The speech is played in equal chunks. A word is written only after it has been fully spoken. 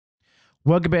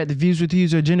Welcome back to Views with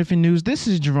User Jennifer News. This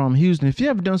is Jerome Houston. If you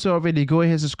haven't done so already, go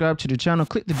ahead and subscribe to the channel.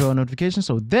 Click the bell notification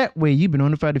so that way you'll be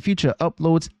notified of future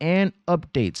uploads and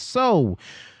updates. So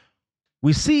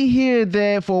we see here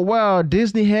that for a while,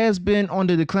 Disney has been on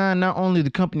the decline, not only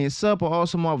the company itself, but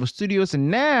also Marvel Studios.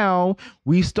 And now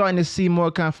we starting to see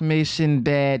more confirmation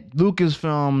that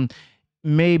Lucasfilm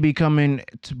may be coming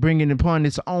to bring it upon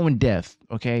its own death.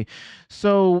 Okay.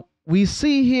 So we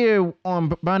see here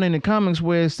on Bound in the Comics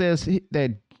where it says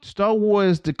that Star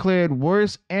Wars declared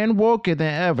worse and woker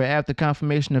than ever after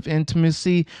confirmation of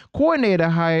intimacy coordinator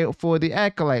hire for the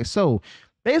acolyte. So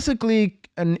basically,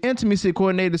 an intimacy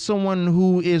coordinator is someone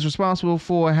who is responsible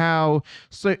for how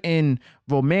certain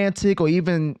romantic or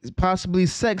even possibly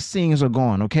sex scenes are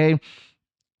going. Okay.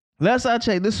 Last I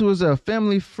checked, this was a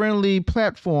family-friendly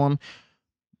platform.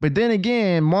 But then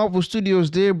again, Marvel Studios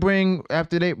did bring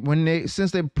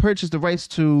since they purchased the rights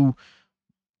to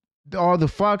all the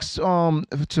Fox to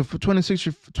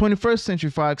 21st Century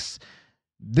Fox,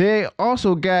 they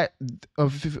also got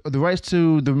the rights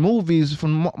to the movies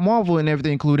from Marvel and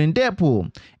everything, including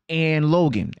Deadpool and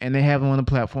Logan, and they have them on the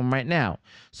platform right now.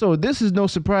 So this is no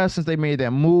surprise since they made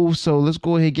that move. So let's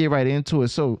go ahead and get right into it.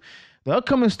 So the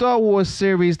upcoming Star Wars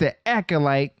series, The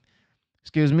Acolyte,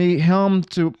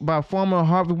 helmed by former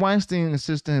Harvey Weinstein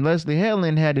assistant Leslie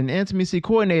Hedlund, had an intimacy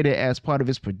coordinator as part of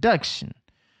its production.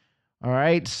 All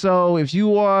right, so it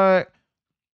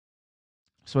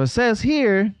says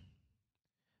here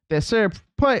that Sarah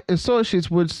Putt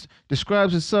Associates, which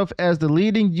describes itself as the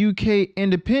leading UK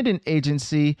independent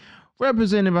agency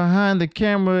representing behind the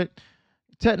camera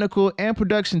technical and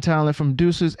production talent from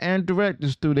producers and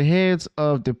directors through the heads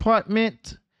of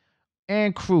department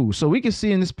and crew. So we can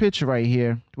see in this picture right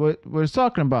here what it's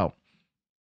talking about.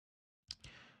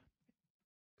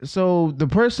 So the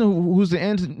person who's the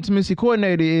intimacy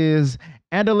coordinator is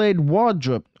Adelaide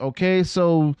Wardrop. Okay,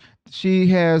 so she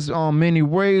has many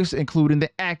ways, including the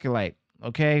acolyte.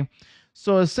 Okay,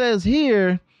 so it says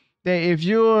here that if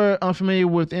you're unfamiliar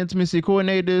with intimacy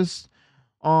coordinators,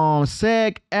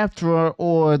 SAG-AFTRA,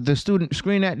 or the Student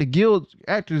Screen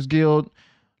Actors Guild,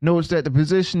 notes that the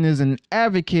position is an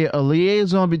advocate, a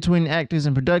liaison between actors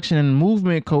and production, and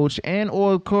movement coach and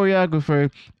or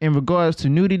choreographer in regards to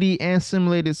nudity and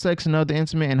simulated sex and other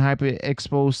intimate and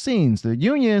hyper-exposed scenes. The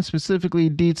union specifically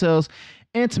details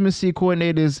intimacy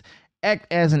coordinators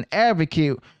act as an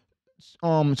advocate.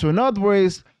 So in other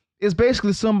words, it's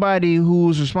basically somebody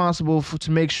who's responsible to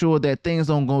make sure that things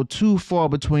don't go too far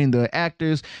between the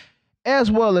actors,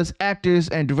 as well as actors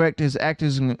and directors,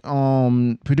 actors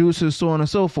and producers, so on and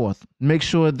so forth. Make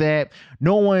sure that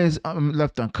no one is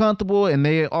left uncomfortable, and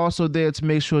they're also there to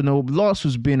make sure no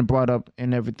lawsuits being brought up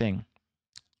and everything.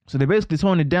 So they basically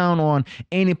tone it down on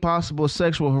any possible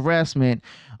sexual harassment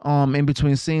in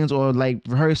between scenes, or like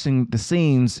rehearsing the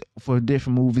scenes for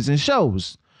different movies and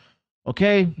shows.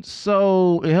 Okay,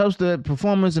 so it helps the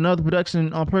performers and other production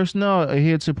personnel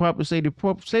adhere to proper safety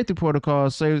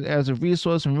protocols, serves as a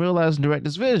resource in realizing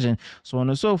director's vision, so on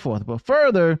and so forth. But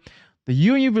further, the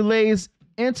union relays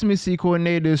intimacy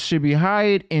coordinators should be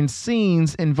hired in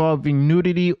scenes involving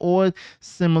nudity or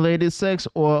simulated sex,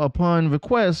 or upon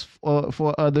request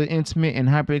for other intimate and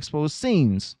hyperexposed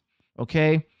scenes.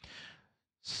 Okay,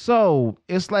 so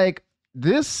it's like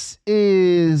this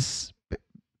is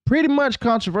pretty much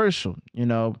controversial,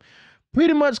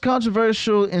 pretty much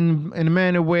controversial in a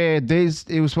manner where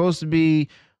it was supposed to be,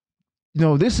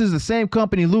 this is the same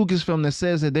company, Lucasfilm, that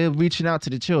says that they're reaching out to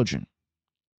the children.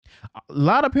 A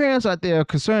lot of parents out there are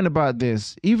concerned about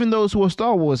this, even those who are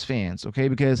Star Wars fans, okay?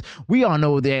 Because we all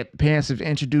know that parents have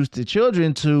introduced the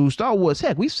children to Star Wars.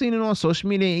 Heck, we've seen it on social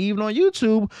media and even on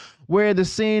YouTube, where the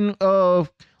scene of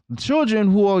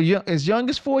children who are as young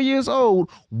as 4 years old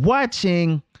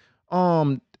watching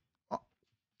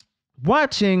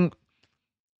the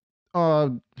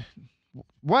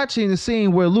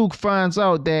scene where Luke finds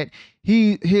out that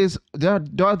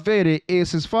Darth Vader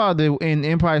is his father in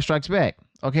Empire Strikes Back.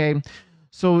 Okay,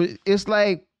 so it's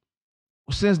like,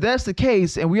 since that's the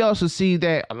case, and we also see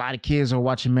that a lot of kids are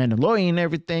watching Mandalorian and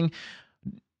everything,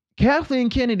 Kathleen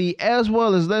Kennedy as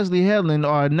well as Leslie Hedlund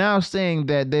are now saying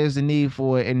that there's a need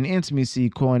for an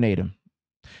intimacy coordinator,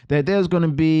 that there's going to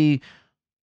be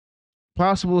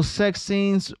possible sex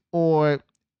scenes or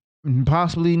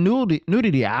possibly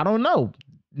nudity. I don't know.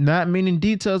 Not many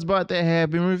details about that have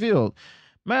been revealed.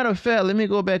 Matter of fact, let me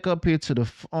go back up here to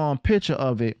the picture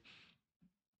of it.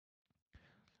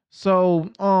 So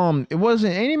it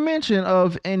wasn't any mention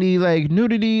of any like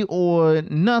nudity or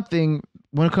nothing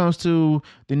when it comes to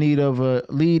the need of a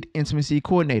lead intimacy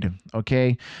coordinator.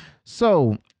 Okay,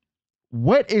 so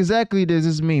what exactly does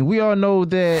this mean? We all know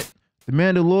that The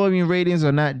Mandalorian ratings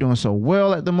are not doing so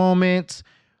well at the moment.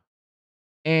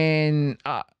 And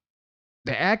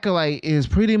the Acolyte is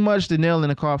pretty much the nail in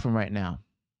the coffin right now.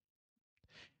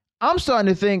 I'm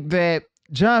starting to think that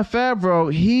Jon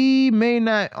Favreau, he may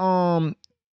not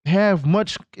have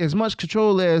as much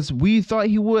control as we thought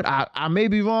he would. I may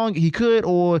be wrong. He could,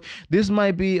 or this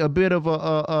might be a bit of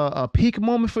a peak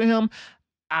moment for him.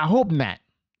 I hope not.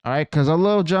 All right, because I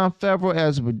love Jon Favreau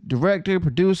as a director,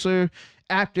 producer,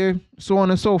 actor, so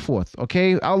on and so forth.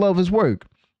 Okay, I love his work.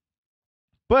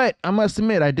 But I must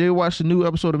admit, I did watch the new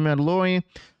episode of Mandalorian,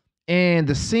 and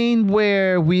the scene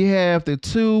where we have the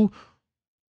two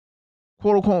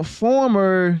quote unquote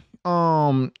former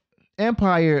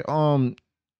empire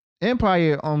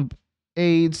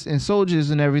aides and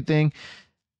soldiers and everything,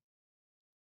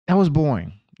 that was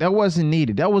boring. That wasn't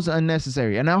needed. That was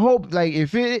unnecessary. And I hope, like,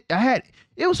 it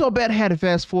was so bad I had to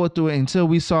fast forward through it until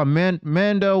we saw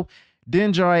Mando,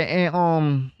 Din Djarin,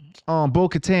 and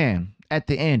Bo-Katan at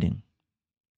the ending.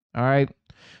 All right.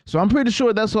 So I'm pretty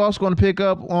sure that's also going to pick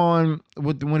up on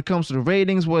when it comes to the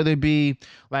ratings, whether it be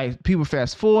like people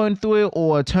fast forwarding through it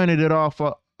or turning it off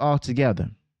altogether.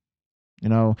 You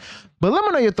know, but let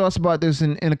me know your thoughts about this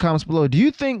in the comments below. Do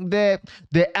you think that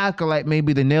the Acolyte may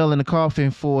be the nail in the coffin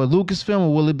for Lucasfilm,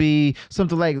 or will it be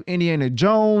something like Indiana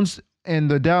Jones and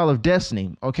the Dial of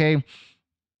Destiny? Okay.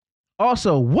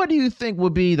 Also, what do you think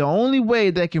would be the only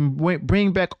way that can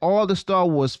bring back all the Star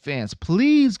Wars fans?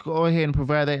 Please go ahead and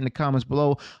provide that in the comments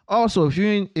below. Also,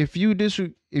 if you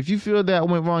feel that I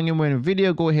went wrong in the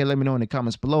video, go ahead and let me know in the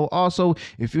comments below. Also,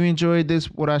 if you enjoyed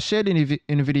what I shared in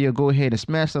the video, go ahead and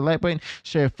smash the like button,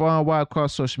 share it far and wide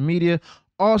across social media.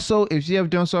 Also, if you have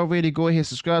done so already, go ahead and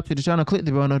subscribe to the channel, click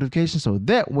the bell notification so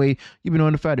that way you'll be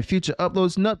notified of future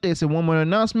uploads and updates. And one more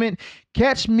announcement,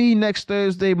 catch me next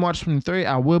Thursday, March 23rd.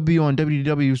 I will be on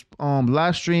WDW's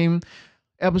live stream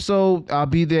episode. I'll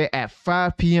be there at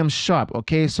 5 p.m. sharp.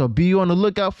 Okay, so be on the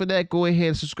lookout for that. Go ahead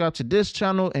and subscribe to this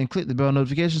channel and click the bell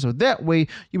notification so that way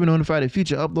you'll be notified of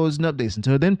future uploads and updates.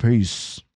 Until then, peace.